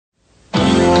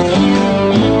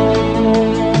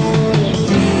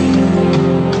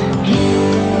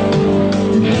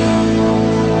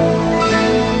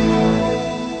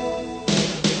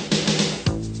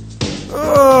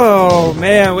Oh,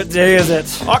 man, what day is it?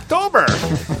 October!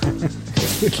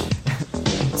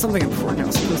 Something important I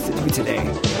was supposed to do today.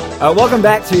 Welcome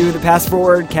back to the Pass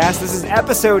Forward cast. This is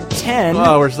episode 10.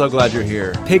 Oh, we're so glad you're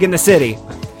here. Pig in the City.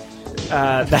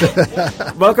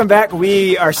 Welcome back.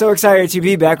 We are so excited to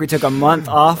be back. We took a month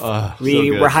off.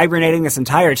 We were hibernating this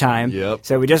entire time. Yep.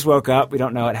 So we just woke up. We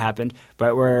don't know what happened.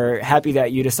 But we're happy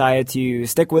that you decided to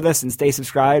stick with us and stay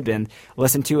subscribed and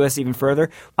listen to us even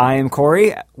further. I am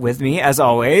Corey. With me, as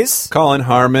always, Colin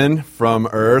Harmon from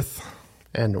Earth.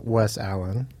 And Wes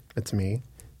Allen. It's me.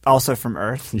 Also from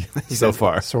Earth. So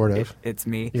far. Sort of. It's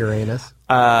me. Uranus.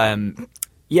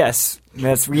 Yes,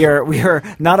 we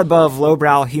are not above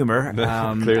lowbrow humor.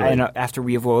 Clearly. And after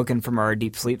we have woken from our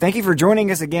deep sleep. Thank you for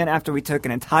joining us again after we took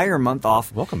an entire month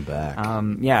off. Welcome back.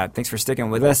 Yeah, thanks for sticking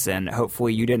with us, and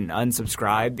hopefully you didn't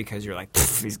unsubscribe because you're like,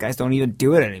 these guys don't even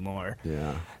do it anymore.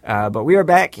 Yeah. But we are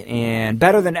back, and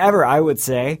better than ever, I would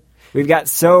say. We've got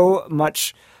so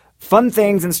much fun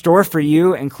things in store for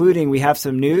you, including we have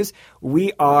some news.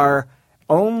 We are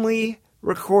only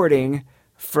recording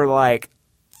for like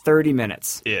 30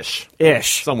 minutes. Ish.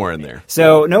 Somewhere in there.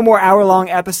 So no more hour-long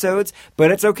episodes,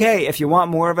 but it's okay. If you want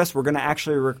more of us, we're going to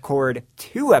actually record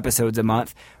 2 episodes a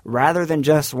month rather than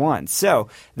just one. So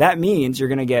that means you're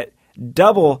going to get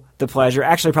double the pleasure,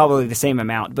 actually probably the same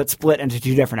amount, but split into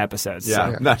 2 different episodes.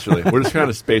 Yeah, naturally. We're just trying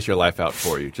to space your life out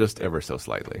for you, just ever so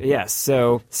slightly. Yes,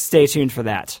 so stay tuned for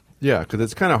that. Yeah, because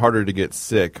it's kind of harder to get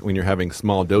sick when you're having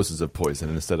small doses of poison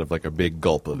instead of like a big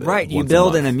gulp of it. Right, you once a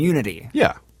build month. an immunity.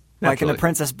 Yeah. Like in The naturally.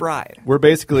 Princess Bride. We're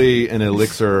basically an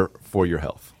elixir for your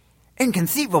health.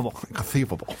 Inconceivable.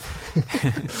 Conceivable.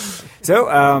 So,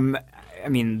 I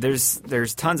mean,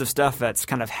 there's tons of stuff that's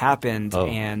kind of happened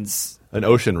and An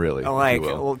ocean, really. like if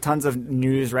you will. well, tons of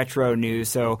news, retro news.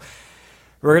 So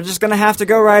we're just going to have to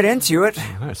go right into it.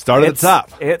 All right, start at the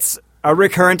top. It's a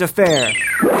recurrent affair.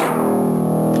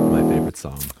 My favorite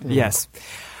song. Yes.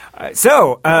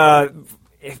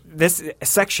 If this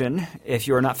section, if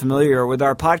you're not familiar with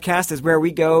our podcast, is where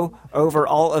we go over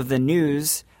all of the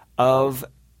news of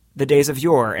the days of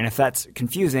yore. And if that's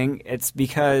confusing, it's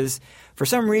because for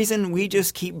some reason we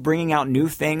just keep bringing out new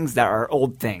things that are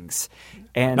old things.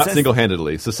 And Not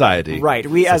single-handedly. Society. Right.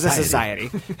 We as a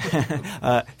society.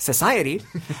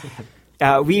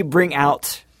 We bring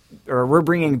out, or we're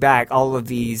bringing back all of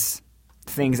these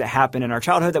things that happened in our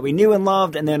childhood that we knew and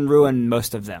loved and then ruined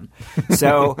most of them.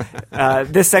 So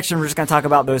this section, we're just going to talk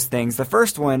about those things. The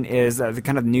first one is the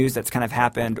kind of news that's kind of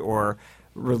happened or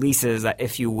releases,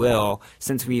 if you will,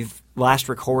 since we've last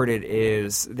recorded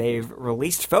is they've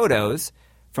released photos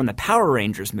from the Power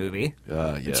Rangers movie,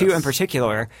 yes. 2 in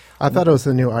particular. I thought it was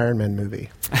the new Iron Man movie.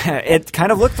 It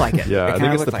kind of looked like it. Yeah, It I kinda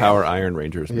think it's looked the like Power it. Iron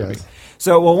Rangers movie. Yes.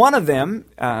 So, well, one of them,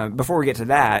 before we get to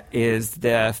that, is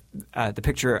the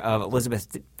picture of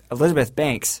Elizabeth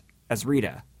Banks as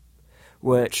Rita,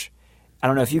 which I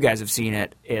don't know if you guys have seen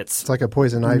it. It's like a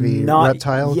poison ivy not,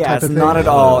 reptile yeah, type it's of thing. not at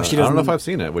all. She I don't doesn't know if I've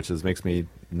seen it, which makes me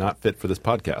not fit for this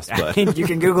podcast. But you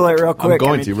can Google it real quick. I'm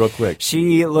going to real quick.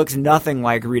 She looks nothing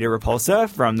like Rita Repulsa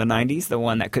from the 90s, the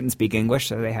one that couldn't speak English,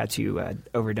 so they had to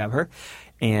overdub her.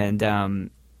 And,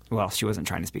 well, she wasn't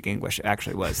trying to speak English. It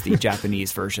actually was the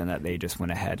Japanese version that they just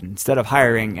went ahead. Instead of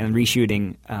hiring and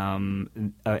reshooting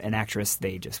an actress,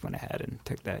 they just went ahead and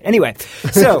took that. Anyway,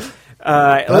 so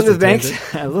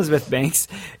Elizabeth Banks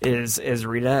is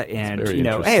Rita. And, very you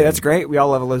know, hey, interesting. that's great. We all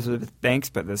love Elizabeth Banks,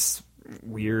 but this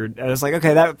weird. I was like,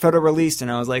 okay, that photo released,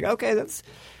 and I was like, okay, that's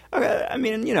okay. I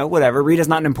mean, you know, whatever. Rita's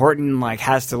not an important, like,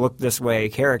 has to look this way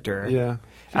character. Yeah.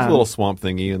 She's a little swamp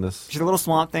thingy in this. She's a little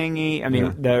swamp thingy. I mean,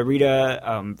 Yeah. the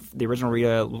Rita, the original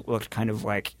Rita looked kind of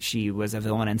like she was a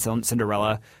villain in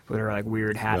Cinderella with her, like,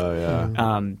 weird hat. Oh,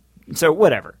 yeah. So,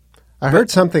 whatever. I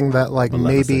heard something that like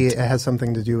Maleficent. maybe it has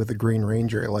something to do with the Green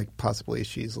Ranger, like possibly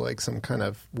she's like some kind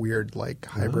of weird like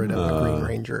hybrid of a Green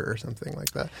Ranger or something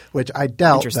like that. Which I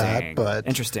doubt that, but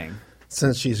Interesting.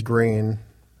 since she's green,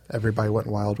 everybody went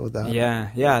wild with that.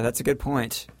 Yeah, that's a good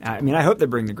point. I mean, I hope they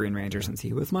bring the Green Ranger since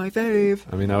he was my fave.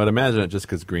 I mean, I would imagine it just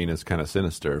because green is kind of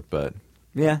sinister, but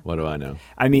Yeah. what do I know?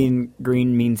 I mean,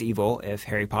 green means evil if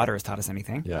Harry Potter has taught us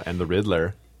anything. Yeah, and the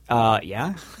Riddler.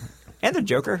 Yeah. And the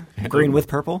Joker. Green with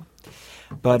purple.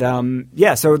 But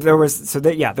yeah, so there was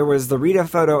the Rita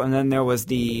photo, and then there was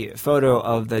the photo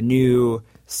of the new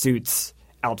suits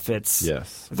outfits.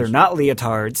 Yes. They're not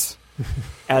leotards,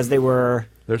 as they were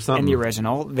There's in something. the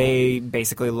original. They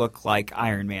basically look like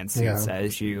Iron Man suits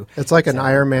as you. It's like an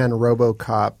Iron Man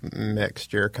RoboCop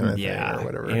mixture kind of thing or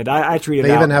whatever. And I treated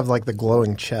They out, even have like the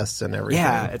glowing chests and everything.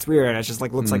 Yeah, it's weird. It just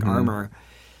like looks like armor,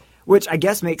 which I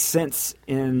guess makes sense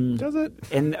in. Does it?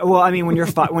 Well, I mean, when you're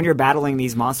when you're battling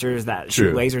these monsters that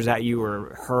shoot True. lasers at you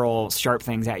or hurl sharp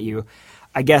things at you,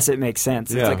 I guess it makes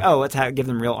sense. Yeah. It's like, oh, let's give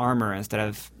them real armor instead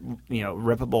of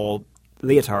rippable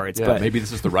leotards. Yeah, but maybe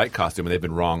this is the right costume, and they've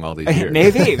been wrong all these years.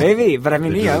 maybe. But I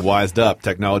mean, They're just wised up.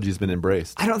 Technology's been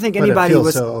embraced. I don't think But anybody it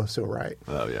feels was so right.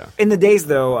 Oh yeah. in the days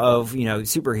though of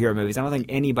superhero movies. I don't think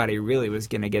anybody really was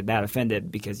going to get that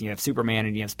offended because you have Superman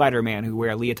and you have Spider-Man who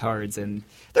wear leotards and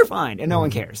they're fine and no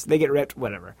one cares. They get ripped,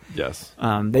 whatever. Yes.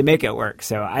 They make it work.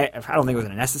 So I don't think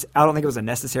it was a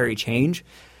necessary change.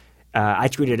 I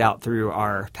tweeted out through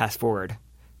our Pass Forward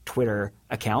Twitter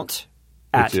account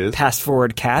at Which is? Pass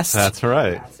Forward Cast. That's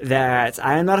right. That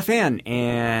I am not a fan,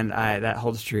 and that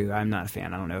holds true. I'm not a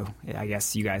fan. I don't know. I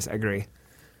guess you guys agree.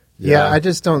 Yeah, I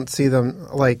just don't see them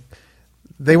like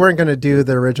they weren't going to do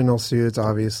the original suits.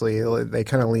 Obviously, they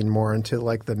kind of lean more into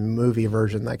like the movie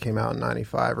version that came out in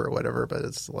 '95 or whatever. But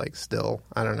it's like still,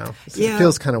 I don't know. It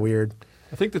feels kind of weird.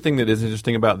 I think the thing that is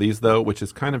interesting about these, though, which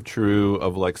is kind of true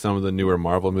of like some of the newer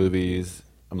Marvel movies,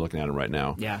 I'm looking at them right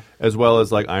now, as well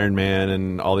as like Iron Man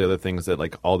and all the other things that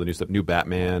like all the new stuff, new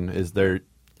Batman, is there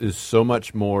is so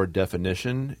much more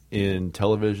definition in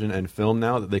television and film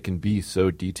now that they can be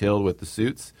so detailed with the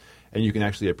suits, and you can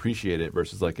actually appreciate it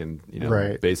versus like in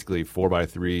basically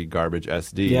 4x3 garbage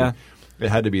SD. Yeah. It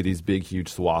had to be these big, huge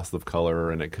swaths of color,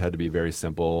 and it had to be very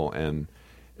simple and.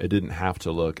 It didn't have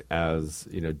to look as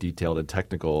detailed and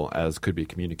technical as could be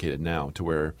communicated now, to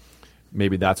where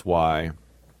maybe that's why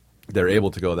they're able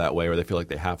to go that way, or they feel like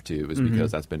they have to, is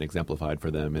because that's been exemplified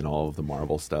for them in all of the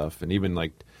Marvel stuff, and even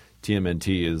like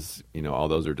TMNT is all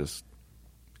those are just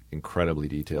incredibly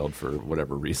detailed for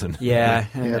whatever reason. Yeah,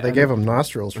 they gave them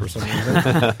nostrils for some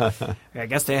reason. I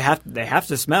guess they have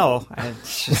to smell.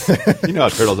 You know how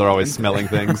turtles are always smelling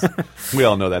things. We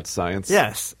all know that's science.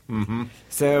 Yes. Mm-hmm.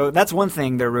 So that's one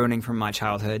thing they're ruining from my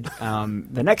childhood.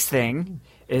 The next thing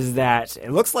is that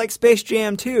it looks like Space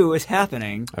Jam 2 is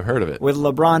happening. I've heard of it. With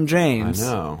LeBron James.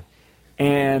 I know.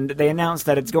 And they announced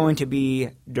that it's going to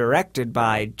be directed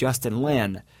by Justin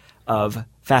Lin of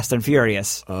Fast and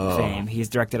Furious fame. He's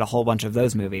directed a whole bunch of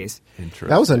those movies. Interesting.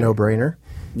 That was a no-brainer.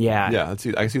 Yeah. Yeah,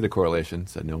 I see the correlation,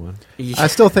 said no one. I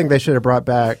still think they should have brought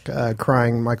back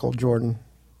crying Michael Jordan.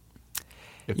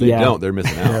 If they don't, they're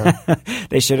missing out.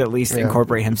 They should at least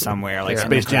incorporate him somewhere. Like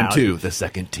Space Jam 2, the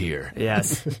second tier.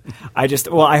 Yes. I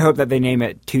hope that they name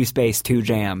it 2 Space 2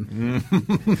 Jam.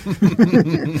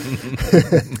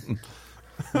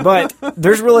 But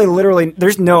there's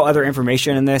there's no other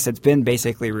information in this. It's been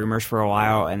basically rumors for a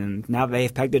while, and now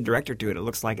they've pegged a director to it. It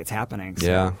looks like it's happening. So.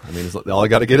 Yeah, I mean, all I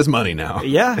got to get is money now.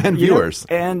 Yeah, and viewers.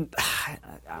 And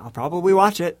I'll probably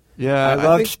watch it. Yeah, I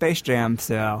loved Space Jam,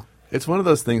 so it's one of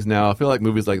those things now. I feel like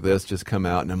movies like this just come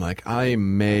out, and I'm like, I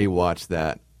may watch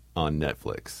that on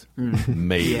Netflix,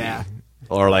 maybe. Yeah.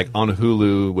 Or like on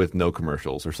Hulu with no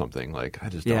commercials or something. Like I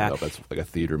just don't know if that's like a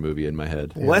theater movie in my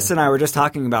head. Yeah. Wes and I were just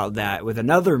talking about that with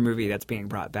another movie that's being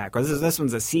brought back. This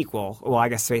one's a sequel. Well, I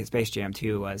guess Space Jam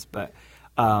 2 was, but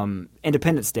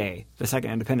Independence Day, the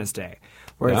second Independence Day,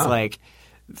 where it's like,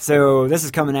 so this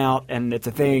is coming out and it's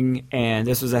a thing, and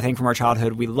this was a thing from our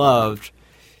childhood we loved,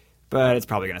 but it's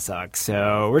probably going to suck.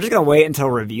 So we're just going to wait until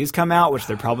reviews come out, which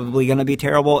they're probably going to be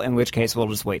terrible, in which case we'll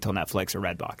just wait till Netflix or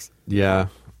Redbox. Yeah.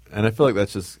 And I feel like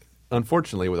that's just,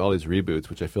 unfortunately, with all these reboots,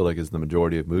 which I feel like is the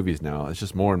majority of movies now, it's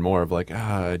just more and more of like,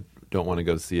 I don't want to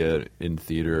go see a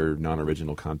in-theater,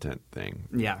 non-original content thing.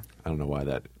 Yeah. I don't know why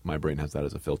my brain has that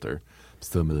as a filter. I'm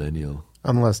still millennial.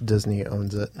 Unless Disney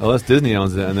owns it. Unless Disney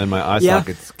owns it, and then my eye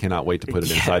sockets cannot wait to put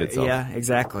it inside itself. Yeah,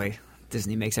 exactly.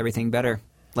 Disney makes everything better.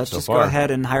 Let's just far. go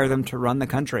ahead and hire them to run the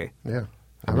country. Yeah.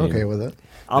 I'm okay with it.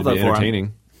 I'll vote for them.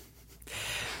 Entertaining.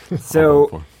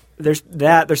 So there's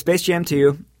that. There's Space Jam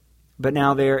 2. But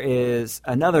now there is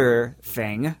another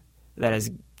thing that is,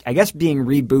 I guess, being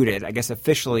rebooted. I guess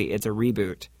officially it's a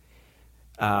reboot,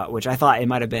 which I thought it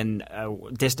might have been a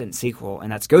distant sequel,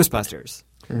 and that's Ghostbusters.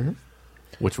 Mm-hmm.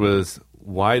 Which was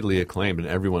widely acclaimed, and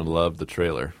everyone loved the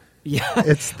trailer. Yeah,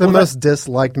 it's the most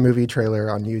disliked movie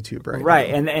trailer on YouTube right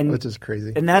now, and which is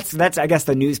crazy. And that's I guess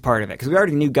the news part of it, because we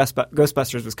already knew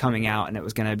Ghostbusters was coming out, and it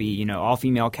was going to be all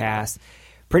female cast,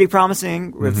 pretty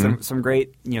promising with some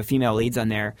great female leads on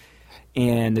there.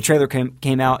 And the trailer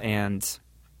came out, and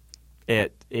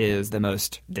it is the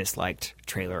most disliked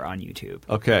trailer on YouTube.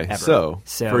 Okay, ever. So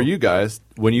for you guys,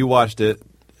 when you watched it,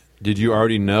 did you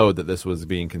already know that this was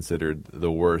being considered the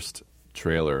worst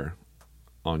trailer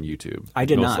on YouTube. I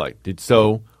did most not.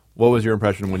 So what was your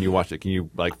impression when you watched it? Can you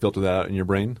like filter that out in your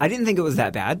brain? I didn't think it was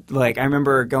that bad. Like, I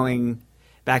remember going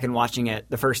back and watching it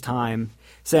the first time,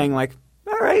 saying like,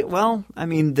 all right, well, I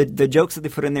mean, the jokes that they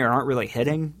put in there aren't really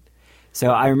hitting. So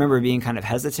I remember being kind of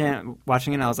hesitant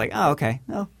watching it, and I was like, oh, okay,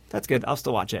 well, that's good. I'll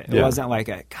still watch it. It wasn't like,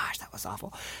 gosh, that was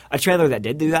awful. A trailer that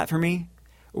did do that for me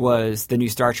was the new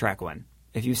Star Trek one.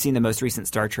 If you've seen the most recent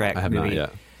Star Trek I have movie, not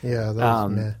yet. Yeah, that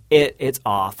was meh. it's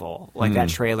awful. Like that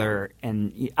trailer,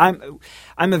 and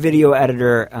I'm a video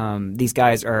editor. These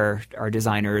guys are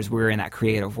designers. We're in that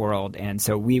creative world, and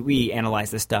so we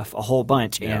analyze this stuff a whole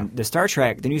bunch. Yeah. And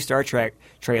the new Star Trek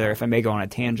trailer, if I may go on a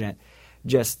tangent,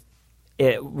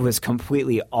 it was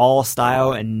completely all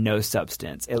style and no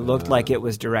substance. It looked like it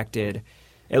was directed.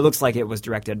 It looks like it was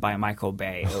directed by Michael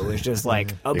Bay. It was just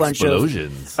like a bunch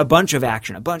of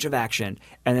action,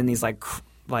 and then these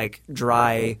like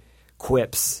dry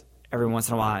quips every once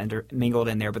in a while mingled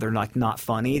in there, but they're like not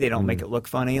funny. They don't make it look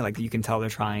funny. Like you can tell they're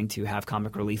trying to have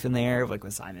comic relief in there, like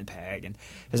with Simon Pegg and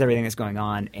there's everything that's going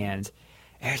on, and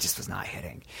it just was not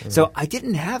hitting. So I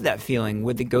didn't have that feeling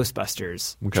with the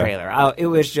Ghostbusters trailer. It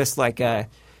was just like okay.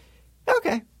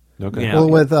 Okay. You know? Well,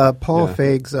 with Paul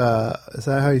Feig's, is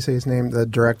that how you say his name? The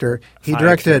director, he Feig,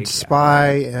 directed yeah. Spy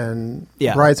and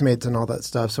Yeah. Bridesmaids and all that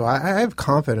stuff. So I have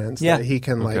confidence Yeah. that he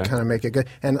can Okay. kind of make it good.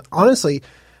 And honestly,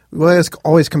 what I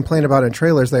always complain about in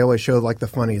trailers, they always show like the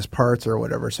funniest parts or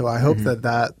whatever. So I hope that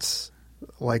that's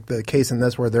like the case in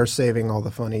this, where they're saving all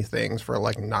the funny things for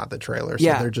like not the trailer. So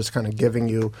Yeah. they're just kind of giving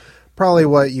you probably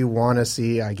what you want to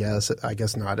see, I guess. I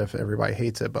guess not if everybody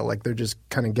hates it, but like they're just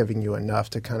kind of giving you enough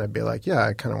to kind of be like, yeah,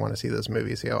 I kind of want to see this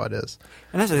movie, see how it is.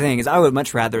 And that's the thing, is I would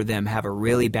much rather them have a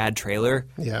really bad trailer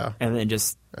Yeah. and then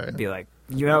just Right. be like,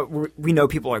 you know, we know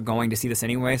people are going to see this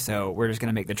anyway, so we're just going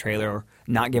to make the trailer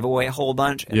not give away a whole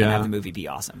bunch and then have the movie be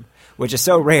awesome, which is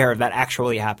so rare that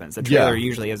actually happens. The trailer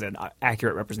usually is an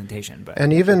accurate representation. But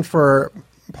And even for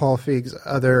Paul Feig's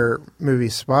other movie,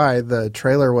 Spy, the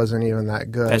trailer wasn't even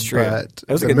that good. That's true. But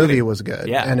It was a the good movie movie. was good.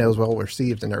 Yeah. And it was well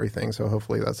received and everything. So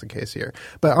hopefully that's the case here.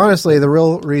 But honestly, the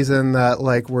real reason that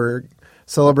like we're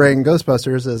celebrating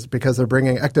Ghostbusters is because they're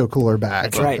bringing Ecto Cooler back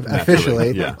That's right.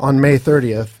 officially Yeah. on May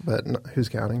 30th. But who's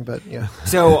counting? But yeah.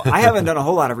 So I haven't done a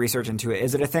whole lot of research into it.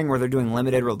 Is it a thing where they're doing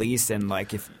limited release and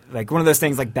like if like one of those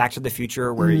things like Back to the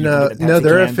Future where you No, can get the no, Pepsi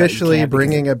they're can, but you officially can't because-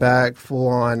 bringing it back full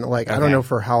on. Like I don't Okay. know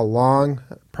for how long.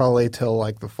 Probably till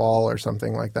like the fall or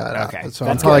something like that. Okay. So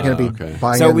I'm That's probably good. going to be Okay.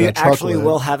 buying. So in we the actually truckload.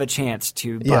 will have a chance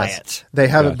to buy it. They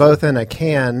have Gotcha. it both in a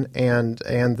can and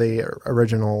the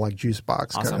original like juice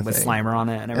box Awesome, kind of with thing. Slimer on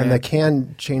it and everything. And the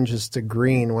can changes to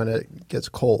green when it gets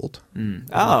cold.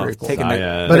 Oh, Very cool. taking the,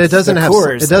 Cyan. But it doesn't the have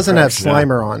Coors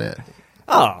Slimer Yeah. on it,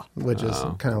 Oh, which is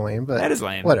kind of lame. But That is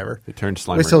lame. Whatever. It turned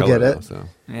Slimer We still color, get it. though, so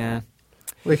yeah.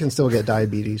 We can still get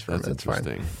diabetes from that's it. It's fine.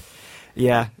 interesting.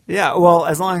 Yeah. Well,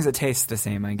 as long as it tastes the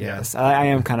same, I guess. I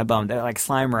am kind of bummed. Like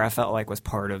Slimer, I felt like was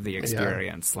part of the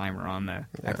experience. Slimer on the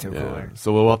Ecto Yeah. Cooler.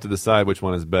 So we'll have to decide which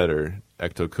one is better,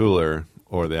 Ecto Cooler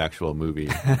or the actual movie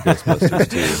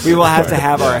Ghostbusters 2. We will have to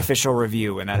have our official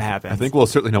review when that happens. I think we'll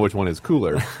certainly know which one is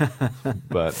cooler,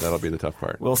 but that'll be the tough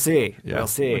part. we'll see. Yeah, We'll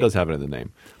see. It does have it in the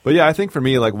name. But yeah, I think for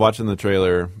me, like watching the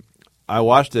trailer, I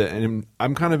watched it and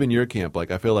I'm kind of in your camp.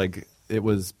 Like I feel like it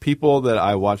was people that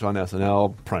I watch on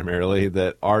SNL primarily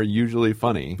that are usually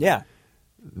funny. Yeah.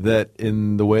 That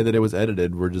in the way that it was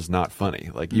edited were just not funny.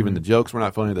 Like even the jokes were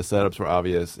not funny. The setups were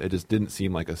obvious. It just didn't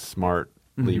seem like a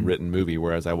smartly written movie.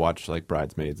 Whereas I watched like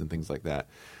Bridesmaids and things like that.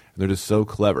 And they're just so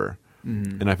clever.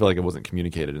 And I feel like it wasn't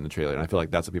communicated in the trailer. And I feel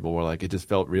like that's what people were like. It just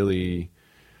felt really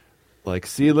like,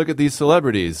 see, look at these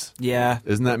celebrities. Yeah.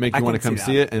 Doesn't that make I you want to can come see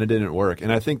see that. it? And it didn't work.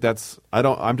 And I think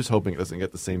I'm just hoping it doesn't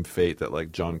get the same fate that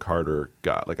like John Carter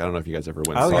got. Like I don't know if you guys ever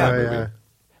went and Oh, saw yeah. that movie. Yeah.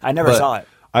 I never But saw it.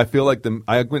 I feel like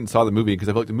I went and saw the movie because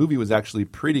I felt like the movie was actually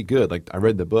pretty good. Like I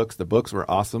read the books. The books were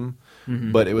awesome,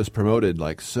 but it was promoted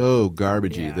like so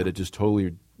garbagey Yeah. that it just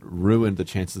totally ruined the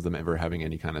chances of them ever having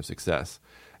any kind of success.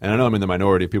 And I know I'm in the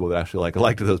minority of people that actually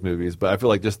liked those movies, but I feel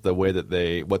like just the way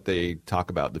that what they talk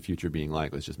about the future being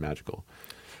like was just magical.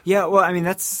 Yeah, well, I mean,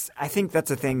 I think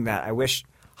that's a thing that I wish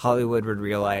Hollywood would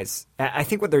realize. I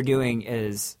think what they're doing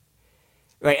is,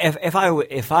 like, if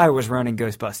I was running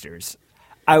Ghostbusters,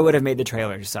 I would have made the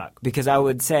trailer suck because I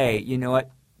would say, you know what,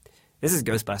 this is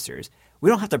Ghostbusters. We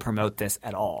don't have to promote this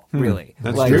at all, really.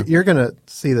 That's like, true. You're going to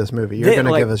see this movie. You're going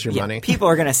to give us your money. People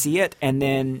are going to see it, and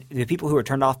then the people who are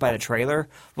turned off by the trailer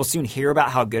will soon hear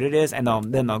about how good it is, and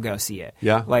then they'll go see it.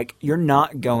 Yeah. Like, you're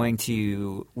not going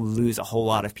to lose a whole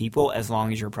lot of people as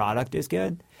long as your product is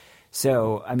good.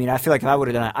 So, I mean, I feel like if I would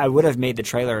have done it, I would have made the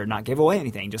trailer not give away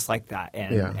anything, just like that,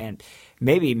 and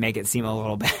maybe make it seem a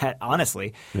little bad,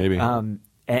 honestly. Maybe.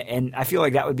 And I feel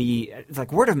like that would be it's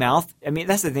like word of mouth. I mean,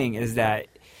 that's the thing is that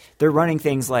they're running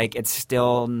things like it's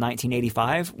still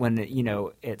 1985 when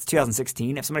it's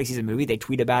 2016. If somebody sees a movie, they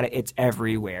tweet about it. It's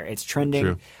everywhere. It's trending.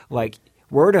 True. Like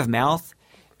word of mouth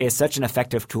is such an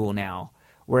effective tool now,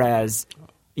 whereas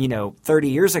 30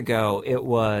 years ago it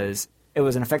was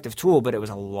an effective tool, but it was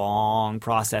a long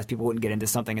process. People wouldn't get into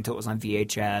something until it was on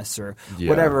VHS or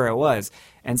whatever it was.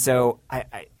 And so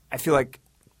I feel like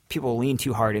people lean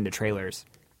too hard into trailers.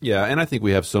 Yeah, and I think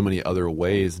we have so many other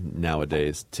ways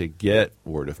nowadays to get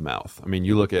word of mouth. I mean,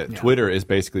 you look at Twitter is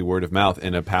basically word of mouth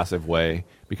in a passive way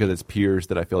because it's peers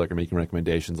that I feel like are making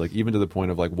recommendations. Like even to the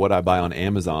point of like what I buy on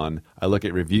Amazon, I look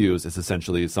at reviews. It's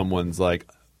essentially someone's like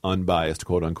unbiased,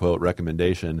 quote unquote,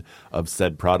 recommendation of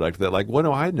said product that like, what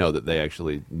do I know that they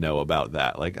actually know about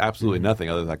that? Like absolutely nothing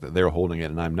other than the fact that they're holding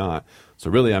it and I'm not. So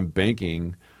really I'm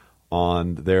banking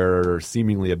on their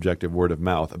seemingly objective word of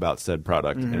mouth about said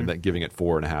product and that giving it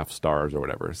 4.5 stars or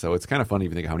whatever. So it's kind of funny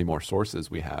if you think how many more sources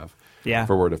we have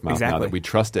for word of mouth now that we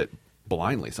trust it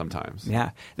blindly sometimes.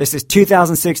 Yeah. This is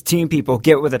 2016, people.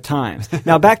 Get with the times.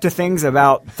 Now back to things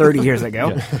about 30 years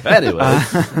ago. Anyway.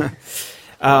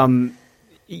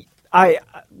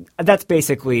 That's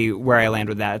basically where I land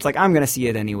with that. It's like I'm going to see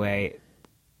it anyway.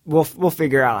 We'll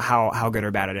figure out how good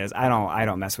or bad it is. I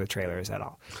don't mess with trailers at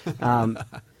all.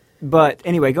 But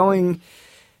anyway, going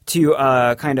to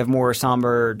a kind of more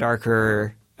somber,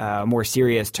 darker, more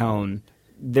serious tone,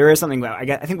 there is something that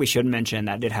I think we should mention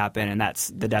that did happen, and that's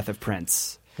the death of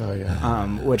Prince. Oh yeah,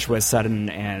 which was sudden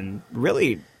and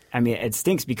really, I mean, it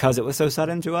stinks because it was so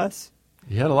sudden to us.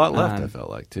 He had a lot left, I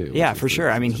felt like, too. Yeah, for sure.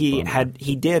 I mean, he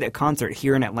did a concert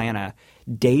here in Atlanta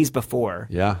days before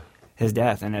his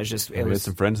death, and we had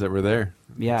some friends that were there.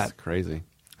 Yeah. It's crazy.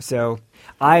 So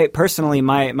I personally,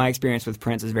 my experience with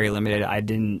Prince is very limited.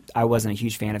 I wasn't a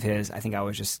huge fan of his. I think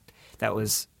that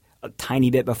was a tiny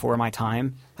bit before my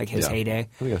time, like his heyday. I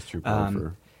think that's true.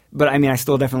 But I mean, I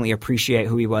still definitely appreciate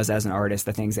who he was as an artist,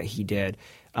 the things that he did,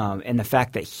 and the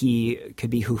fact that he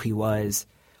could be who he was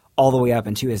all the way up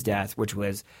into his death, which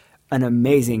was an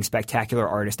amazing, spectacular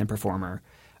artist and performer.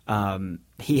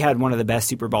 He had one of the best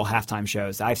Super Bowl halftime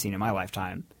shows I've seen in my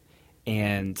lifetime.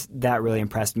 And that really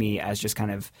impressed me as just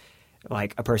kind of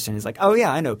like a person who's like, oh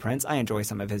yeah, I know Prince. I enjoy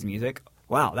some of his music.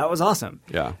 Wow, that was awesome.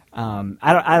 Yeah.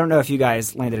 I don't know if you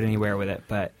guys landed anywhere with it,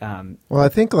 but well, I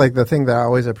think like the thing that I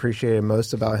always appreciated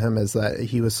most about him is that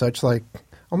he was such like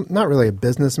not really a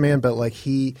businessman, but like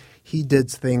he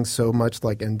did things so much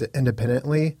like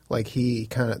independently. Like he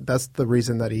that's the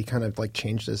reason that he kind of like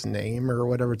changed his name or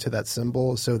whatever to that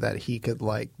symbol so that he could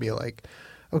like be like,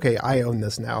 okay, I own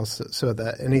this now, so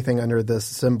that anything under this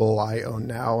symbol I own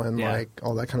now, and like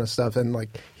all that kind of stuff. And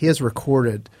like he has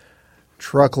recorded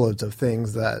truckloads of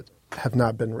things that have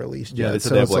not been released yet. Yeah, so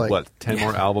they have like 10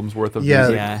 more albums worth of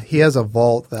music? Yeah, he has a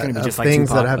vault of things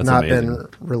that have not amazing. been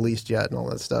released yet and all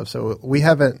that stuff. So we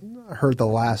haven't heard the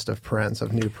last of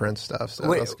new Prince stuff,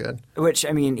 so that's good. Which,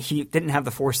 I mean, he didn't have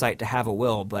the foresight to have a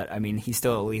will, but I mean, he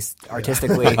still at least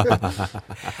artistically.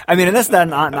 I mean, and that's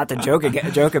not to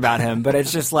joke about him, but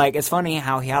it's just like it's funny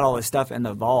how he had all this stuff in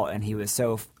the vault, and he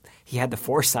had the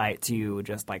foresight to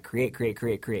just like create,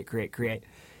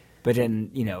 but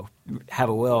didn't have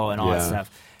a will and all that stuff.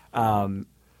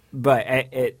 But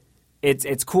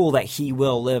it's cool that he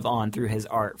will live on through his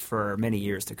art for many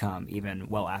years to come, even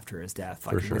well after his death,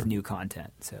 like with new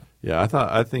content. So yeah,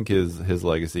 I think his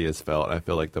legacy is felt. I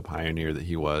feel like the pioneer that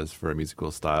he was for a musical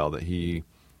style, that he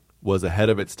was ahead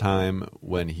of its time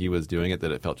when he was doing it,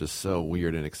 that it felt just so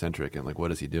weird and eccentric and like,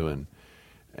 what is he doing?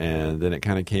 And then it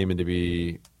kind of came into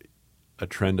be a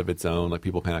trend of its own. Like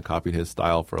people kind of copied his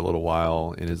style for a little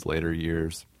while in his later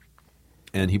years,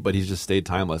 but he's just stayed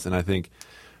timeless. And I think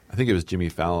it was Jimmy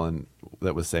Fallon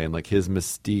that was saying like his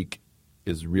mystique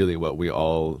is really what we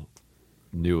all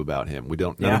knew about him.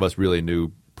 None of us really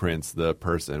knew Prince the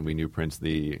person. We knew Prince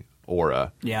the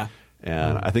aura. Yeah.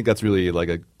 And I think that's really like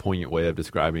a poignant way of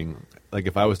describing. Like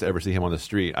if I was to ever see him on the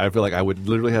street, I feel like I would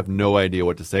literally have no idea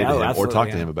what to say to him or talk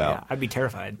to him about. Yeah, I'd be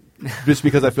terrified. Just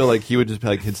because I feel like he would just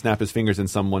like he'd snap his fingers and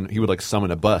he would like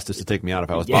summon a bus just to take me out if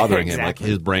I was bothering him. Like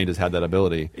his brain just had that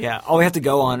ability. Yeah, all we have to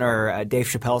go on are Dave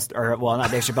Chappelle,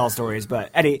 not Dave Chappelle stories, but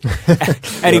Eddie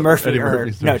Murphy,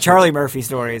 Charlie Murphy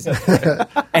stories.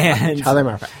 And Charlie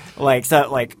Murphy.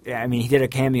 I mean, he did a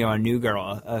cameo on New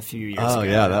Girl a few years ago. Oh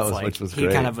yeah, which was great.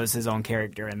 He kind of was his own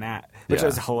character in that, which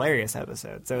was a hilarious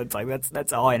episode. So it's like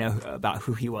that's all I know about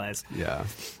who he was. Yeah,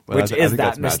 which is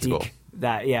that mystique. magical.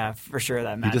 that for sure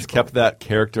that He magical. just kept that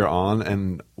character on,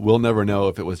 and we'll never know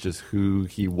if it was just who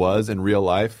he was in real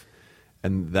life,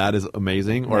 and that is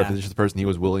amazing, or if Yeah. it's just the person he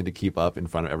was willing to keep up in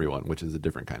front of everyone, which is a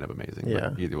different kind of amazing. Yeah.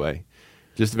 But either way,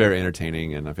 just very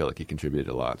entertaining, and I feel like he contributed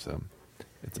a lot, so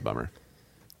it's a bummer.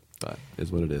 But it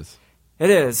is what it is. It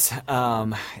is.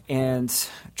 And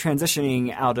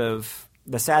transitioning out of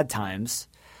the sad times,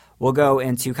 we'll go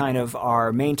into kind of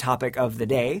our main topic of the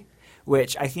day,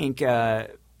 which I think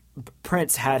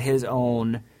Prince had his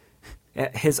own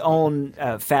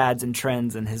fads and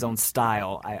trends and his own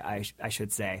style, I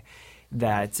should say,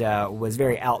 that was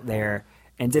very out there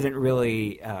and didn't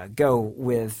really go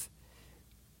with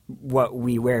what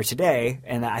we wear today,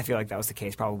 and I feel like that was the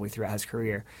case probably throughout his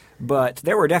career. But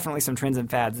there were definitely some trends and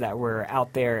fads that were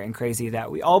out there and crazy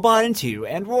that we all bought into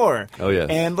and wore. Oh, yes.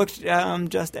 And looked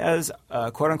just as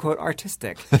quote-unquote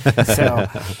artistic. So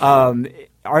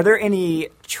are there any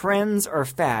trends or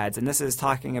fads, and this is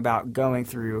talking about going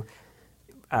through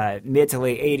mid to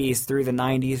late 80s through the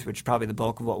 90s, which is probably the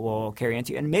bulk of what we'll carry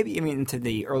into, and maybe even into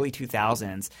the early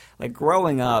 2000s. Like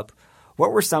growing up,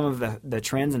 what were some of the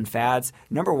trends and fads?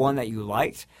 Number one, that you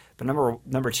liked, but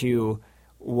number two,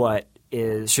 what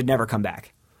should never come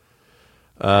back?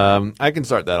 I can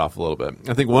start that off a little bit.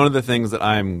 I think one of the things that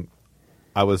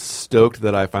I was stoked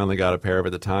that I finally got a pair of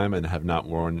at the time and have not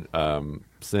worn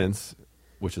since,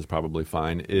 which is probably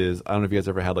fine, is I don't know if you guys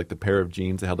ever had like the pair of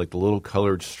jeans that had like the little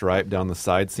colored stripe down the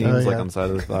side seams, like on the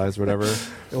side of the thighs or whatever.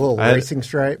 A little racing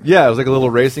stripe. Yeah, it was like a little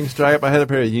racing stripe. I had a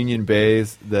pair of Union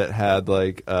Bays that had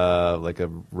like a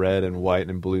red and white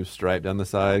and blue stripe down the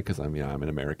side because I'm an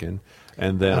American.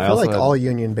 And then I I feel also like had, all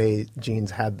Union Bay jeans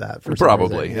had that for some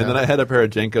probably. reason, And then I had a pair of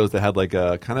Jenkos that had like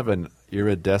a kind of an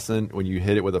iridescent, when you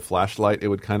hit it with a flashlight, it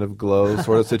would kind of glow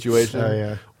sort of situation. Oh,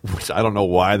 yeah. Which I don't know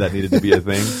why that needed to be a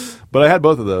thing. But I had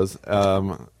both of those.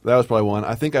 That was probably one.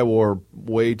 I think I wore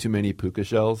way too many puka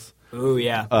shells. Ooh,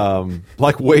 yeah.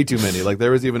 Like way too many. Like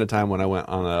there was even a time when I went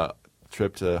on a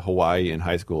trip to Hawaii in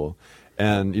high school.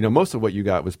 And, most of what you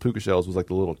got was puka shells was like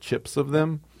the little chips of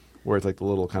them, where it's like the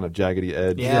little kind of jaggedy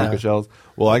edge Yeah. puka shells.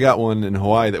 Well, I got one in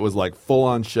Hawaii that was like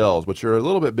full-on shells, which are a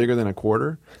little bit bigger than a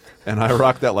quarter. And I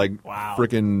rocked that like Wow.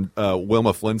 freaking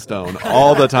Wilma Flintstone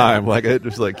all the time. Like it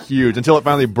was like huge until it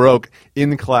finally broke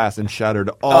in class and shattered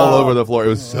all over the floor. It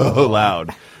was so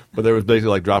loud. But there was basically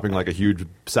like dropping like a huge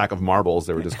sack of marbles.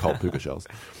 They were just called puka shells.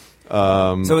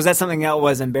 So was that something that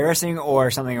was embarrassing or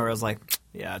something where it was like,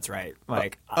 yeah, that's right.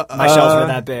 Like, my shells were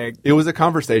that big. It was a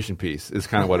conversation piece is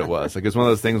kind of what it was. Like it's one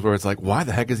of those things where it's like, why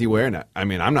the heck is he wearing that? I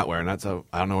mean, I'm not wearing that, so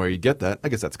I don't know where you get that. I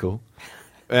guess that's cool.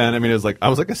 And I mean, it was like I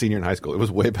was like a senior in high school. It was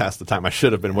way past the time I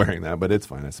should have been wearing that, but it's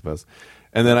fine, I suppose.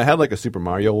 And then I had like a Super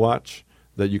Mario watch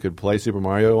that you could play Super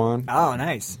Mario on, Oh,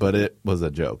 nice. but it was a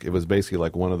joke. It was basically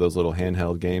like one of those little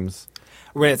handheld games.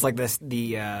 Where it's like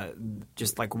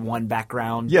just like one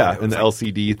background. Yeah, but it and was the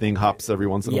like- LCD thing hops every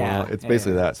once in a Yeah, while. It's yeah,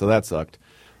 basically yeah. that. So that sucked.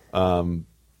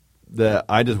 That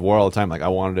I just wore all the time. Like I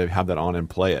wanted to have that on and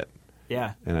play it.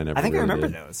 Yeah. And I never think really I remember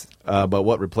did. those. But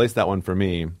what replaced that one for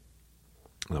me, and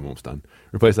I'm almost done.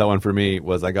 Replaced that one for me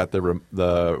was I got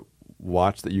the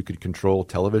watch that you could control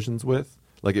televisions with.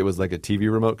 Like it was like a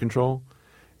TV remote control,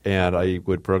 and I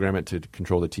would program it to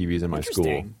control the TVs in my school.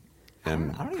 Interesting.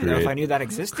 And I don't even know if I knew that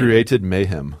existed. created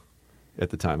mayhem at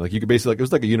the time. Like you could basically, it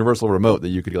was like a universal remote that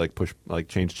you could like push, like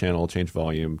change channel, change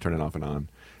volume, turn it off and on.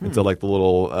 And so like the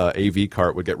little AV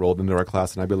cart would get rolled into our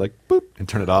class, and I'd be like, boop, and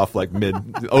turn it off like mid,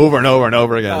 over and over and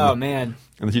over again. Oh, man.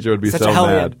 And the teacher would be Such so a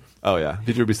hellion. mad. Oh yeah, the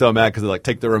teacher would be so mad because they'd like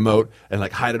take the remote and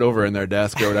like hide it over in their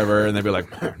desk or whatever, and they'd be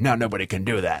like, now nobody can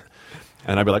do that.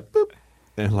 And I'd be like, boop,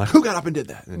 and like, who got up and did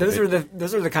that? And Those are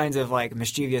the kinds of like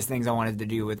mischievous things I wanted to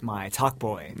do with my Talk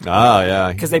Boy. Ah,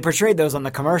 yeah. Because they portrayed those on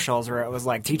the commercials where it was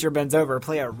like teacher bends over,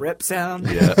 play a rip sound.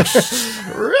 Yeah.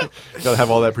 Gotta have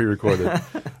all that pre-recorded.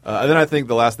 And then I think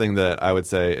the last thing that I would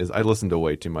say is I listened to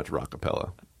way too much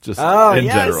rockapella, just Oh, in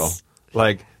yes. general.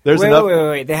 Like, there's Wait, enough.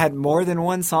 wait. They had more than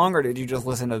one song, or did you just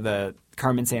listen to the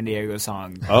Carmen Sandiego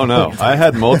song? Oh no, I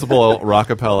had multiple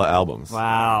rockapella albums.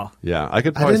 Wow. Yeah, I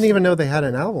could. I Probably didn't even know they had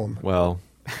an album. Well,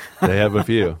 they have a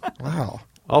few. Wow.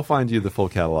 I'll find you the full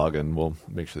catalog, and we'll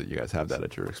make sure that you guys have that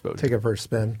at your exposure. Take it for a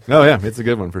spin. Oh yeah, it's a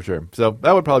good one for sure. So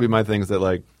that would probably be my things that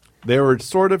like they were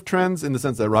sort of trends in the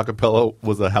sense that rockapella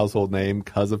was a household name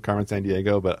because of Carmen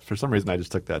Sandiego, but for some reason I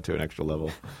just took that to an extra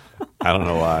level. I don't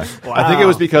know why. I think it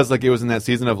was because like it was in that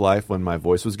season of life when my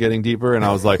voice was getting deeper, and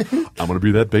I was like, I'm going to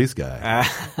be that bass guy,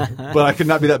 but I could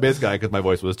not be that bass guy because my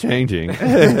voice was changing,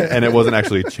 and it wasn't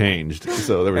actually changed.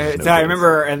 So there was. Just no So I bass.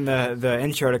 remember in the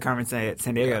intro to Carmen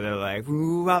Sandiego, they're like,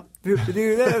 "Ooh, up, doo, doo,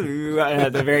 doo, doo," and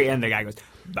at the very end, the guy goes,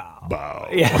 bow. Bow.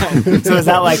 Yeah. So is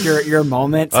that like your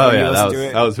moment? Oh when you yeah, listen to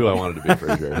it? that was who I wanted to be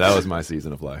for sure. That was my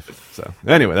season of life. So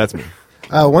anyway, that's me.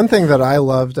 One thing that I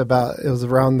loved about it was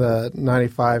around the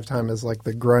 95 time is like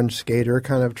the grunge skater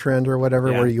kind of trend or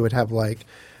whatever, Yeah. where you would have like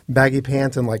baggy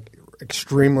pants and like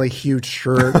extremely huge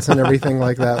shirts and everything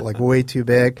like that, like way too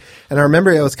big. And I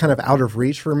remember it was kind of out of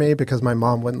reach for me because my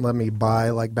mom wouldn't let me buy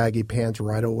like baggy pants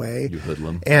right away. You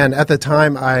hoodlum. And at the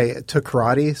time I took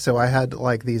karate, so I had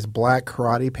like these black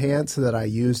karate pants that I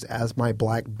used as my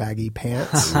black baggy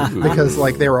pants because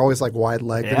like they were always like wide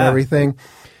legged and Yeah. everything.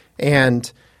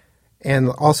 And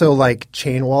also like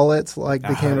chain wallets like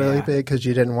became really yeah. big because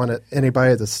you didn't want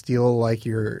anybody to steal like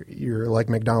your like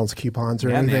McDonald's coupons or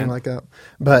Yeah, anything man. like that.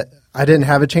 But I didn't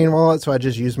have a chain wallet, so I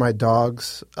just used my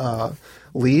dog's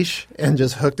leash and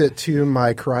just hooked it to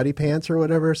my karate pants or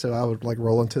whatever. So I would like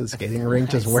roll into the skating rink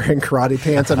just wearing karate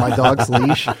pants and my dog's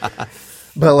leash.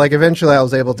 But like eventually I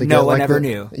was able to get No one like ever the,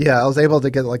 knew. Yeah, I was able to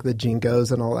get like the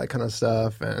Jinkos and all that kind of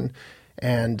stuff. And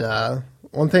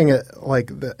one thing like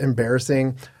the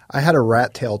embarrassing, I had a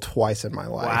rat tail twice in my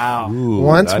life. Wow. Ooh,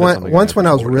 Once that is when something once I when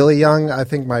I was supported. really young, I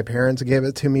think my parents gave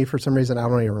it to me for some reason. I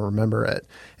don't even remember it.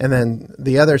 And then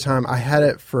the other time I had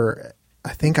it for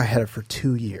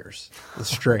 2 years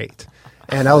straight.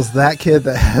 And I was that kid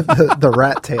that had the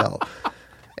rat tail.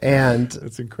 And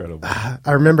That's incredible.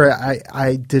 I remember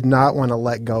I did not want to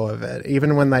let go of it.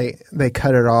 Even when they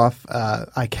cut it off,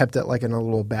 I kept it like in a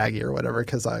little baggie or whatever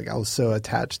because I was so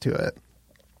attached to it.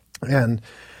 And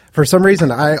for some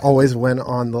reason, I always went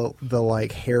on the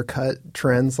like haircut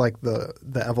trends, like the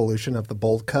evolution of the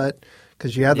bowl cut,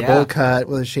 because you had the Yeah. bowl cut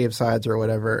with the shaved sides or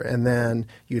whatever, and then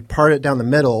you'd part it down the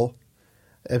middle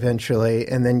eventually,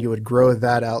 and then you would grow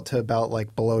that out to about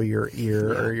like below your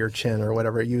ear or your chin or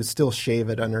whatever. You would still shave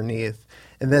it underneath,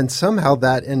 and then somehow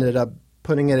that ended up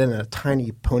putting it in a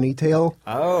tiny ponytail.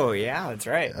 Oh yeah, that's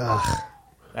right.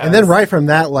 And then right from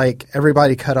that, like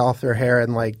everybody cut off their hair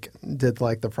and like did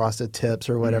like the frosted tips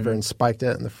or whatever and spiked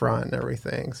it in the front and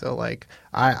everything. So like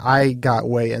I got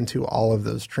way into all of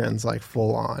those trends like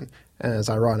full on. And it's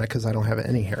ironic because I don't have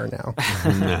any hair now.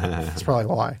 That's probably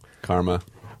why. Karma.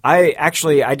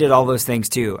 I did all those things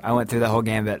too. I went through the whole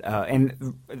gambit,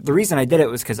 and the reason I did it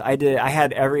was because I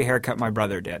had every haircut my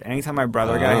brother did. Anytime my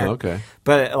brother got a hair, okay.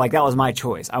 But like that was my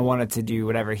choice. I wanted to do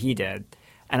whatever he did,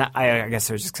 and I guess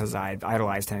it was just because I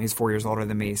idolized him. He's 4 years older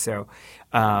than me, so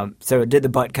did the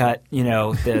butt cut,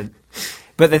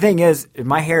 But the thing is,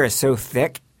 my hair is so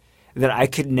thick that I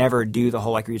could never do the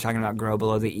whole, like you were talking about, grow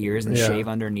below the ears and Yeah. shave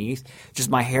underneath. Just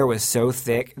my hair was so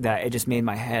thick that it just made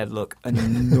my head look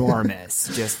enormous.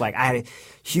 Just like I had a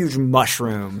huge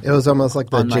mushroom. It was almost like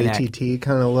the On my neck. JTT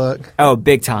kind of look. Oh,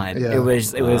 big time. Yeah. It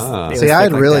was it was See, I had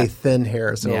thick like really that. thin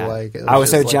hair, so Yeah. like it I was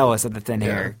so just, like- jealous of the thin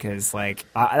hair because like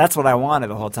that's what I wanted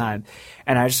the whole time.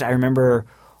 And I remember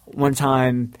one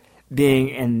time being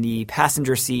in the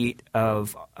passenger seat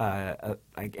of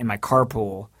like in my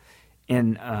carpool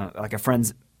in like a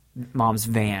friend's mom's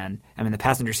van. I'm in the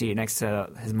passenger seat next to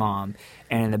his mom,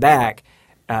 and in the back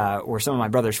were some of my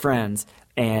brother's friends,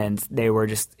 and they were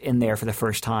just in there for the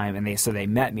first time, and they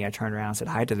met me. I turned around and said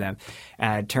hi to them,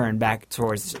 and I turned back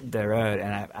towards the road,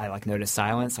 and I like noticed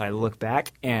silence. So I looked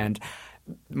back, and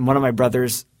one of my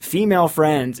brother's female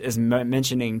friends is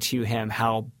mentioning to him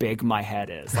how big my head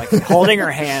is, like holding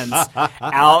her hands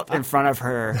out in front of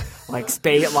her, like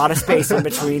a lot of space in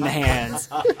between the hands.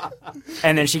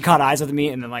 And then she caught eyes with me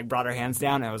and then like brought her hands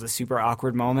down. And it was a super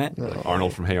awkward moment.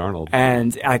 Arnold from Hey Arnold.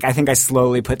 And like I think I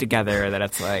slowly put together that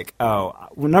it's like, oh,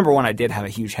 well, number one, I did have a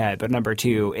huge head, but number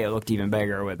two, it looked even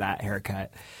bigger with that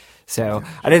haircut. So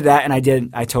I did that, and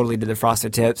I totally did the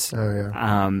frosted tips. Oh,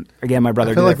 yeah. Again, my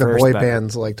brother I feel did like it the first. boy but-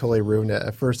 bands like totally ruined it.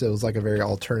 At first, it was like a very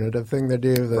alternative thing to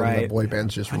do. Then the Right. boy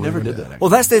bands just I ruined never it. did that. Well,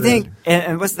 that's the thing,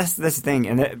 and that's the thing,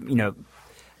 and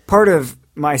part of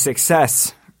my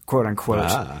success, quote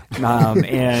unquote,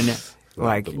 and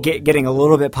like getting a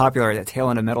little bit popular at the tail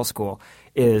end of middle school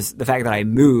is the fact that I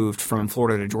moved from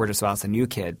Florida to Georgia, so I was a new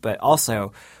kid, but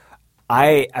also.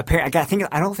 I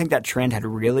don't think that trend had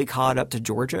really caught up to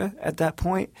Georgia at that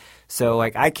point. So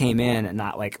like I came in and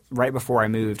not like right before I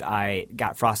moved, I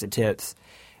got frosted tips.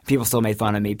 People still made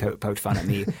fun of me, poked fun at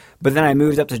me. But then I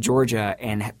moved up to Georgia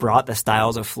and brought the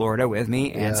styles of Florida with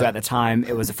me. And so at the time,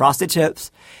 it was the frosted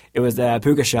tips, it was the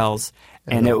puka shells,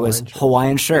 and the it was Hawaiian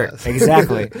Hawaiian shirt. Yes.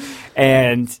 Exactly.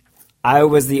 And I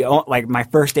was my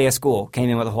first day of school came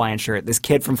in with a Hawaiian shirt. This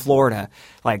kid from Florida,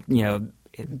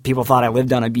 people thought I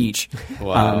lived on a beach.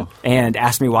 Wow. And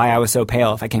asked me why I was so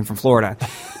pale if I came from Florida.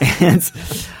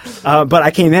 But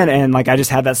I came in and like I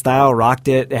just had that style, rocked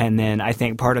it, and then I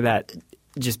think part of that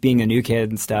just being a new kid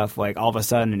and stuff, like all of a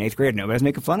sudden in 8th grade, nobody's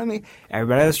making fun of me.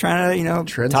 Everybody was trying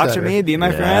to, talk to me, be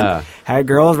my friend. Had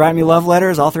girls write me love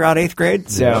letters all throughout 8th grade.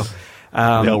 So. They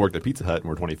all worked at Pizza Hut and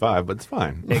we're 25, but it's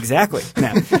fine. Exactly.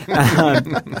 No.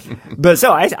 But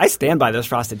so I stand by those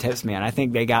Frosted Tips, man. I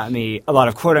think they got me a lot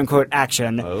of quote-unquote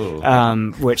action,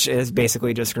 which is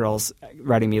basically just girls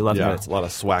writing me love notes. A lot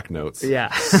of swack notes.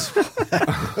 Yeah.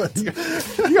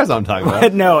 You guys know what I'm talking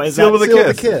about. No, is Seal that with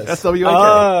a kiss. SWAK.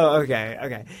 Oh, okay.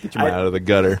 Get your mind out of the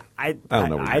gutter. I don't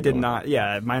know where I you're did going. not.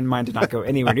 Yeah, mine did not go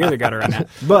anywhere near the gutter on that.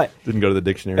 But Didn't go to the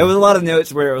dictionary. it was a lot of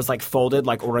notes where it was like folded,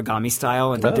 like origami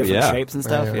style, and different shapes and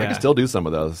stuff. Yeah. I can still do some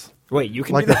of those. Wait, you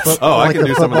can Like do the that? foot- Oh, I like can the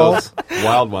do some of those footballs?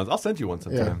 wild ones. I'll send you one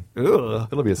sometime. Ooh.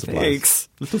 It'll be a surprise. Thanks.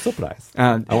 Little surprise.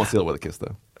 Uh, I won't seal it with a kiss,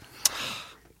 though.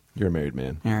 You're a married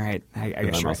man. All right, I And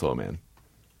guess I'm you're also a man.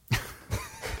 right.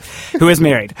 Who is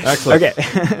married? Excellent. Okay.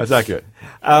 That's accurate.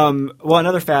 Well,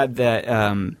 another fad that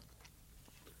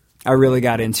I really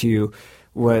got into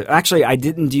was actually I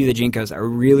didn't do the Jinkos. I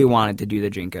really wanted to do the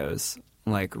Jinkos,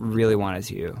 like really wanted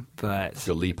to, but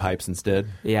Go Lee pipes instead.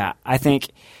 yeah, I think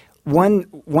one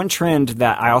trend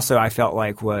that I felt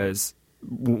like was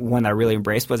one that I really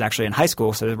embraced was actually in high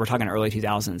school. So we're talking early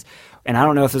 2000s, and I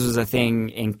don't know if this was a thing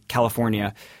in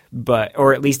California, but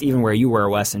or at least even where you were,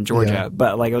 Wes, in Georgia. Yeah.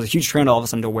 But like it was a huge trend all of a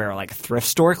sudden to wear like thrift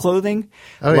store clothing,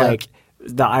 Oh, yeah. like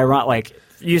the like.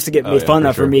 You used to get Oh, made yeah, fun for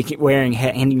of for sure. me wearing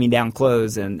handing me down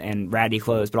clothes and ratty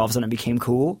clothes, but all of a sudden it became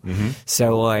cool. Mm-hmm.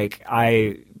 So like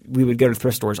we would go to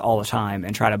thrift stores all the time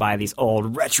and try to buy these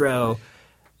old retro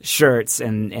shirts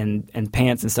and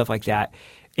pants and stuff like that.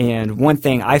 And one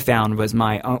thing I found was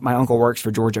my uncle works for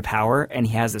Georgia Power, and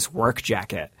he has this work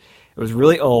jacket. It was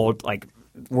really old, like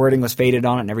wording was faded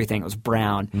on it and everything. It was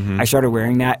brown. I started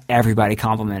wearing that. Everybody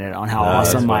complimented on how That's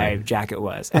awesome my funny. jacket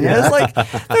was. And it was like,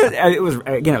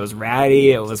 it was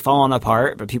ratty. It was falling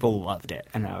apart, but people loved it.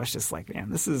 And I was just like, man,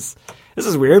 this is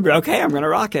weird, but okay, I'm going to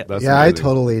rock it. That's Yeah, I amazing.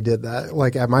 totally did that.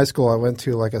 Like at my school, I went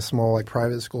to like a small like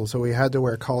private school, so we had to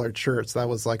wear collared shirts. That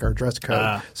was like our dress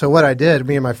code. So what I did,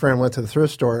 me and my friend went to the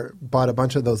thrift store, bought a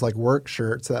bunch of those like work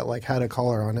shirts that like had a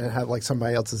collar on it, had like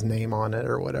somebody else's name on it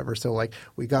or whatever. So like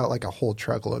we got like a whole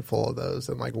truckload full of those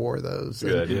and like wore those.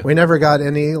 Good And idea. we never got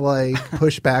any like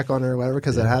pushback on it or whatever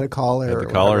because it had a collar. Had or the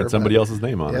collar whatever, and somebody but- else's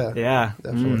name on it. Yeah,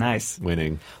 Definitely. nice.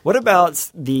 Winning. What about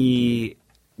the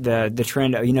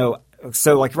trend?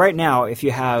 So like right now, if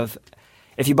you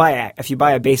buy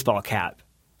a baseball cap,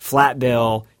 flat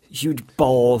bill, huge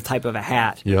bowl type of a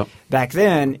hat. Yep. Back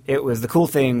then, it was the cool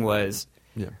thing was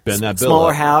Bend that bill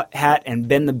smaller up. hat and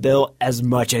bend the bill as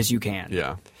much as you can.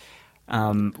 Yeah.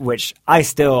 Which I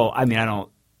don't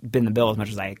bend the bill as much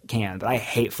as I can, but I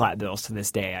hate flat bills to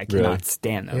this day. I cannot Really?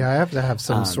 stand them. Yeah, I have to have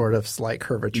some sort of slight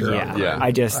curvature. yeah. on it. Yeah.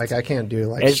 I just like I can't do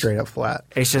like it's- straight up flat.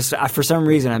 It's just for some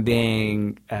reason I'm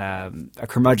being a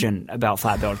curmudgeon about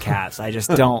flat-billed caps. I just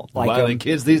don't like them. Violent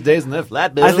kids these days and their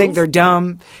flat bills. I think they're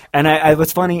dumb. And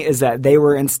what's funny is that they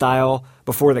were in style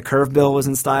before the curve bill was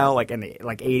in style, like in the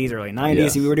 80s, early 90s.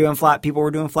 Yes. We were doing people were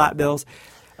doing flat bills.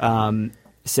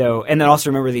 So, and then also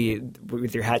remember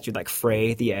with your hat, you'd like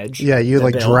fray the edge. Yeah, you the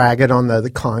like bill. drag it on the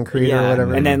concrete Yeah, or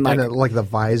whatever, and then, like- like the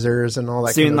visors and all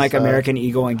that. Soon, kind of like stuff. American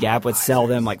Eagle and Gap would sell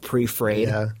them like pre-frayed.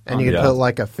 Yeah, and you could Yeah. put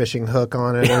like a fishing hook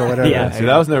on it or whatever. Yeah. See,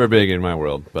 that was never big in my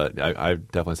world, but I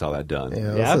definitely saw that done. Yeah,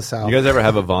 Yeah. that's the South. You guys ever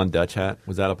have a Von Dutch hat?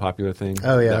 Was that a popular thing?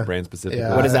 Oh, yeah. That brand specifically?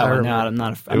 Yeah. What is that I one? remember. No, I'm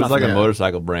not. It was like a familiar.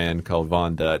 motorcycle brand called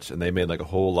Von Dutch, and they made like a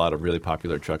whole lot of really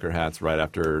popular trucker hats right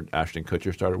after Ashton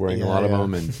Kutcher started wearing a Yeah, lot of yeah.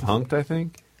 them, and Punked, I think.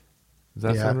 Does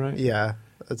that yeah, sound right? Yeah,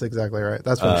 that's exactly right.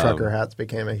 That's when trucker hats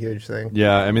became a huge thing.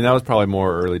 Yeah, I mean that was probably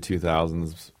more early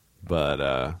 2000s, but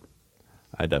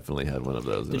I definitely had one of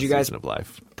those. In Did a you guys- season of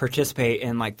life? Participate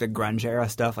in like the grunge era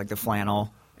stuff, like the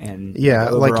flannel and Yeah,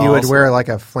 the like you would overalls? wear like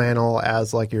a flannel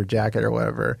as like your jacket or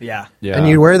whatever. Yeah. Yeah, And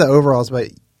you'd wear the overalls, but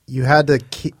you had to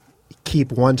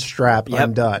keep one strap Yep.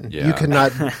 undone. Yeah. You could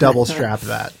not double strap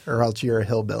that, or else you're a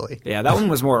hillbilly. Yeah, that one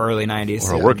was more early 90s.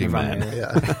 Or a working If I'm- man.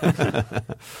 Yeah.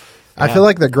 I feel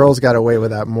like the girls got away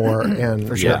with that more, and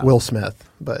For sure. Will Smith,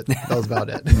 but that was about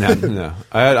it. no.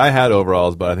 I had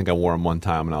overalls, but I think I wore them one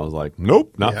time, and I was like,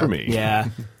 nope, not Yeah. for me. Yeah.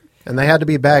 And they had to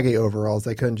be baggy overalls;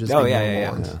 they couldn't just Oh, be yeah, normal yeah,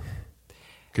 yeah. ones.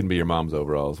 Couldn't be your mom's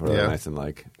overalls, where Yeah. they're nice and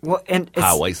like Well, and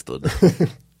high it's, waisted.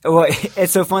 well,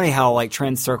 it's so funny how like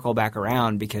trends circle back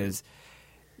around because,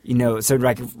 so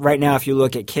like right now, if you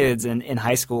look at kids in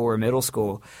high school or middle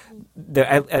school,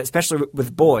 especially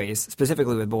with boys,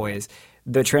 specifically with boys,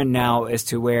 the trend now is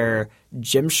to wear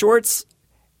gym shorts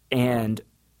and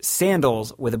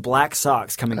sandals with black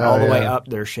socks coming all the way yeah. up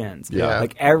their shins. Yeah.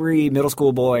 Like every middle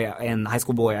school boy and high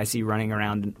school boy I see running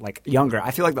around like younger. I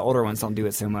feel like the older ones don't do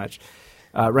it so much.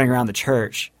 running around the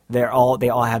church, they all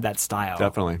have that style.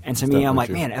 Definitely. And to It's me, I'm definitely like,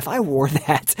 true. man, if I wore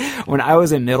that when I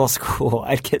was in middle school,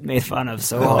 I'd get made fun of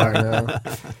so hard. I know.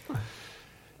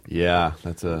 Yeah,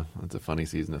 that's a funny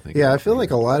season to think. Yeah, about. I feel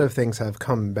like a lot of things have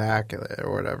come back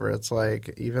or whatever. It's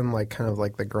like even like kind of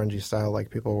like the grungy style, like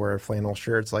people wear flannel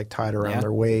shirts like tied around Yeah.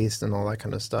 their waist and all that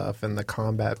kind of stuff, and the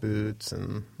combat boots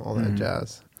and all that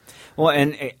jazz. Well,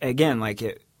 and again,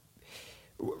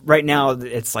 right now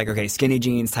it's like, okay, skinny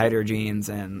jeans, tighter jeans,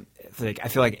 and like I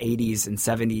feel like 80s and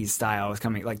 70s style is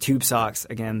coming, like tube socks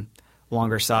again,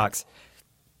 longer socks.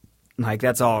 Like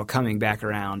that's all coming back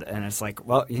around, and it's like,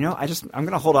 well, I'm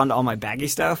gonna hold on to all my baggy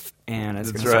stuff, and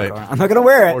it's That's gonna start right. going on. I'm not gonna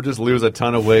wear it. Or just lose a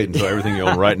ton of weight until everything you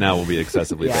own right now will be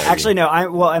excessively Yeah, baggy. actually, no.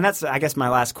 And that's, I guess, my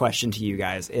last question to you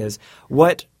guys is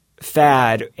what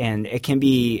fad, and it can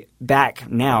be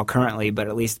back now currently, but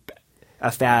at least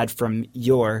a fad from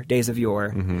your days of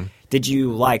yore, did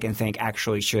you like and think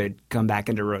actually should come back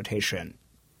into rotation?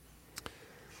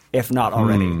 If not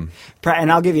already.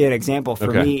 And I'll give you an example. For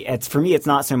Okay. me, it's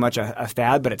not so much a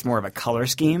fad, but it's more of a color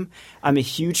scheme. I'm a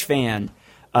huge fan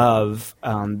of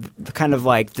the kind of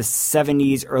like the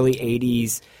 70s, early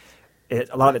 80s.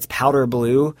 A lot of it's powder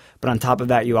blue, but on top of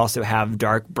that, you also have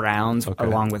dark browns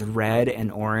along with red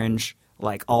and orange,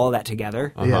 like all of that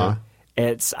together. Yeah.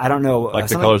 It's, I don't know. Like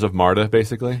the colors of Marta,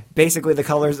 basically? Basically the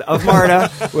colors of Marta,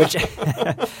 which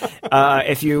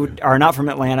if you are not from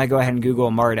Atlanta, go ahead and Google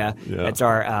Marta. Yeah. It's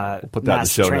our put that in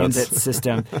mass the show transit notes.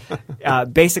 system.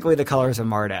 Basically the colors of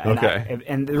Marta. And Okay.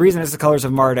 and the reason it's the colors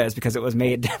of Marta is because it was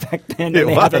made back then, It and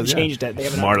they was, haven't yeah. changed it. They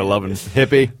haven't Marta updated it. loving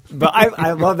hippie. But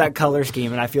I love that color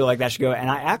scheme, and I feel like that should go. And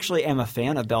I actually am a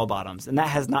fan of bell bottoms, and that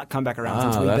has not come back around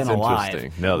since we've that's been alive.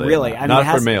 interesting. No, they really, have I not. mean, it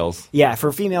Not for has- males. Yeah,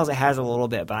 for females it has a little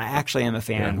bit, but I actually am a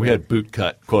fan. We had boot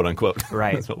cut, quote unquote.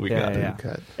 Right. That's what we Yeah, got. yeah.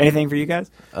 Cut. Anything for you guys?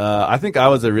 I think I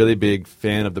was a really big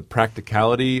fan of the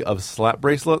practicality of slap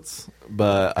bracelets,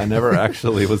 but I never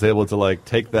actually was able to like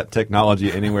take that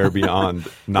technology anywhere beyond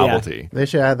novelty. They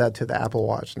should add that to the Apple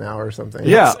Watch now or something.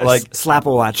 Yeah, like Slap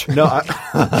a watch. no,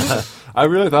 I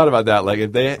really thought about that. Like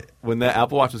when the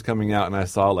Apple Watch was coming out, and I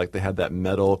saw like they had that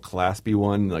metal claspy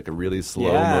one, like a really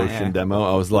slow Yeah, motion yeah. demo,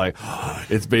 I was like,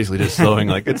 it's basically just slowing.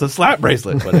 Like it's a slap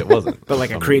bracelet, but it wasn't. But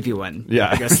like a creepy one.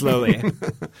 Yeah. Like a slowly.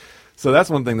 So that's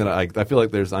one thing that I feel like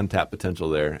there's untapped potential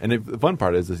there. And the fun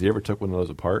part is you ever took one of those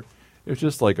apart? It was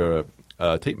just like a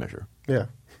tape measure. Yeah.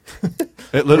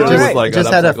 It literally Right. was like It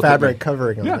just had a upcycle tape fabric measure.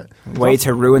 covering on Yeah. it. Way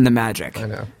to ruin the magic. I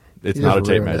know. It's You not a just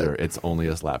tape ruined measure. it. It's only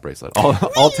a slap bracelet.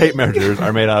 All tape measures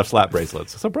are made out of slap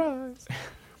bracelets. Surprise!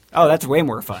 Oh, that's way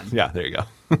more fun. Yeah, there you go.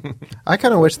 I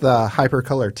kind of wish the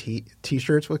hypercolor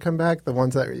t-shirts would come back. The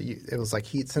ones that it was like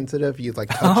heat sensitive. You'd like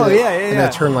touch Oh, it yeah, and yeah.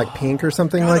 it turned like pink or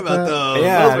something like that.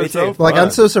 Yeah, Those me are so too. Like fun.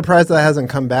 I'm so surprised that hasn't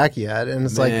come back yet. And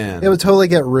it's Man. like it would totally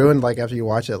get ruined like after you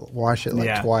wash it like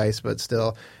Yeah. twice, but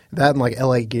still that and like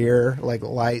LA Gear like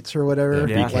lights or whatever.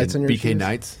 Yeah. Lights in your BK shoes.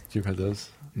 Nights. Do you ever had those?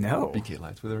 No. BK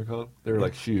lights. What they were called? They were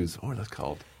like shoes. What were those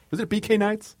called? Was it BK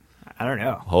Nights? I don't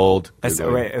know. Hold. Wait,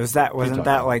 wasn't talking that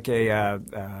about? like a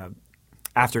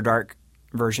After Dark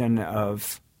version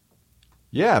of?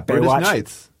 Yeah, British Baywatch?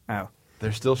 Nights. Oh,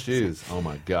 They're still shoes. Oh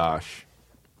my gosh.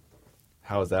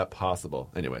 How is that possible?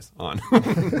 Anyways, on.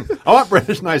 I want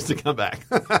British Nights to come back.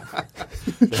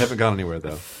 They haven't gone anywhere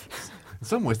though. In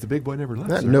some ways, the big boy never left.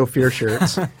 That sir. No Fear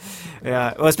shirts.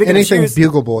 yeah. Well, speaking Anything of shoes,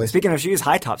 Bugle Boys. Speaking of shoes,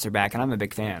 high tops are back, and I'm a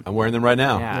big fan. I'm wearing them right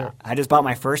now. Yeah, I just bought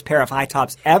my first pair of high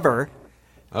tops ever.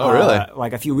 Oh, really?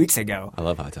 Like a few weeks ago. I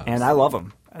love high tops. And I love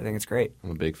them. I think it's great.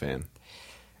 I'm a big fan.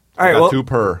 All right, Got well, two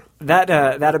per. that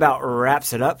about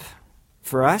wraps it up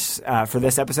for us for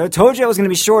this episode. Told you it was going to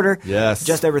be shorter. Yes.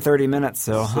 Just over 30 minutes.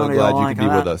 So, So how do glad y'all you like could be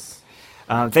that? with us.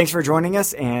 Thanks for joining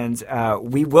us, and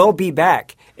we will be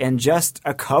back in just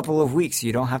a couple of weeks.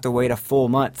 You don't have to wait a full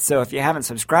month. So if you haven't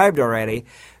subscribed already,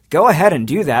 go ahead and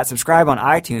do that. Subscribe on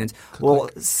iTunes. We'll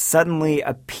suddenly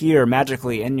appear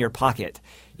magically in your pocket.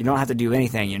 You don't have to do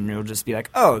anything, and you'll just be like,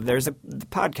 oh, there's a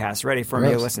podcast ready for me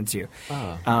to Gross. listen to.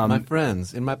 My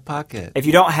friends in my pocket. If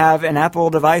you don't have an Apple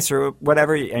device or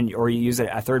whatever, or you use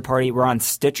a third party, we're on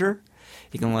Stitcher.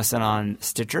 You can listen on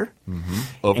Stitcher.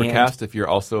 Overcast if you're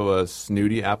also a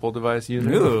snooty Apple device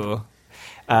user. Ooh.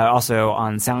 Also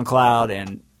on SoundCloud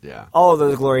and Yeah. all of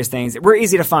those glorious things. We're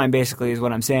easy to find, basically, is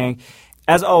what I'm saying.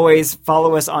 As always,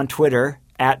 follow us on Twitter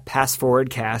at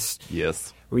PassForwardCast.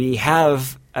 Yes. We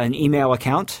have an email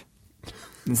account.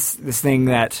 This thing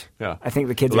that I think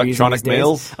the kids are using Electronic these days.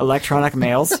 mails? Electronic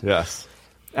mails. Yes.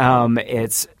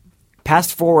 It's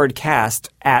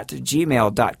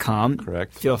pastforwardcast@gmail.com.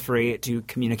 Correct. Feel free to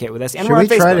communicate with us. And Should we're we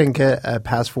on try Facebook. to get a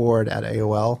pass forward at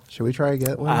AOL? Should we try to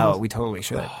get one? Oh, of those? we totally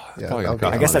should. Yeah, Probably that'll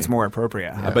gonna be I guess money. that's more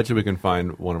appropriate. I bet you we can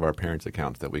find one of our parents'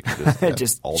 accounts that we can just,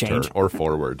 Just alter change. or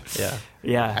forward. Yeah.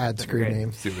 Yeah. Add that'd be screen great.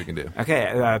 name. See what we can do. Okay,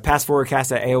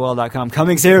 pastforwardcast@aol.com.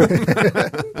 Coming soon.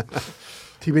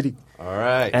 TBD. All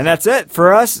right. And that's it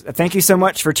for us. Thank you so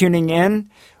much for tuning in.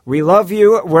 We love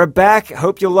you. We're back.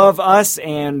 Hope you love us.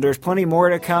 And there's plenty more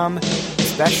to come,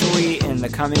 especially in the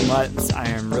coming months. I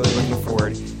am really looking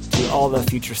forward to all the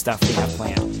future stuff we have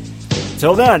planned.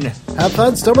 Till then, Have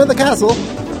fun storming the castle.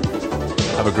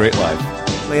 Have a great life.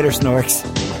 later, Snorks.